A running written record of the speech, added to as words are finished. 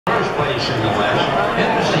place in the West.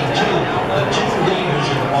 Interesting, too, the two leaders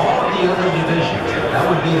in all of the other divisions, that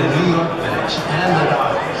would be the New York Mets and the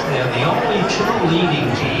Dodgers. They are the only two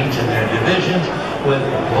leading teams in their divisions with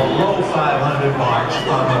below 500 marks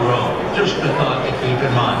on the road. Just a thought to keep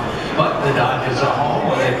in mind. But the Dodgers are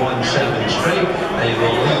home where they've won 7 straight. They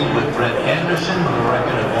will lead with Brett Anderson with a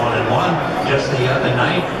record of 1-1. Just the other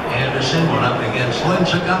night, Anderson went up against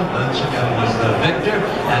Lincecum. Lincecum was the victor,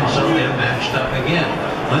 and so they're matched up again.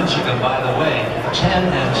 Lincecum, by the way,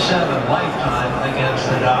 10-7 lifetime against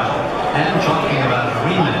the Dodgers. And talking about a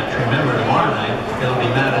rematch, remember tomorrow night, it'll be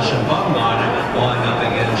Madison Bumgarner going up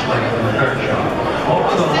against Clayton Kershaw.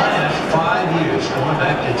 Over the last 5 years, going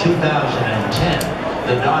back to 2010,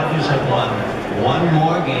 the Dodgers have won one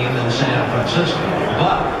more game than San Francisco,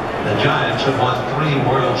 but the Giants have won 3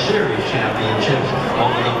 World Series championships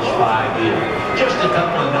over those 5 years. Just a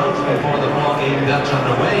couple of notes before the ball game gets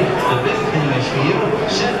underway. The big thing is for you,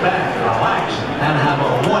 sit back, relax, and have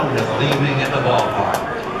a wonderful evening at the ballpark.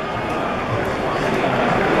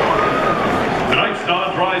 Tonight's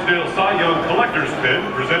Don Drysdale Cy Young Collector's Pin,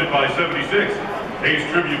 presented by 76, pays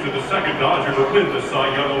tribute to the second Dodger to win the Cy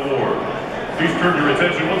Young Award. Please turn your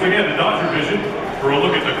attention once again to Dodger Vision for a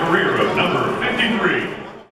look at the career of number 53.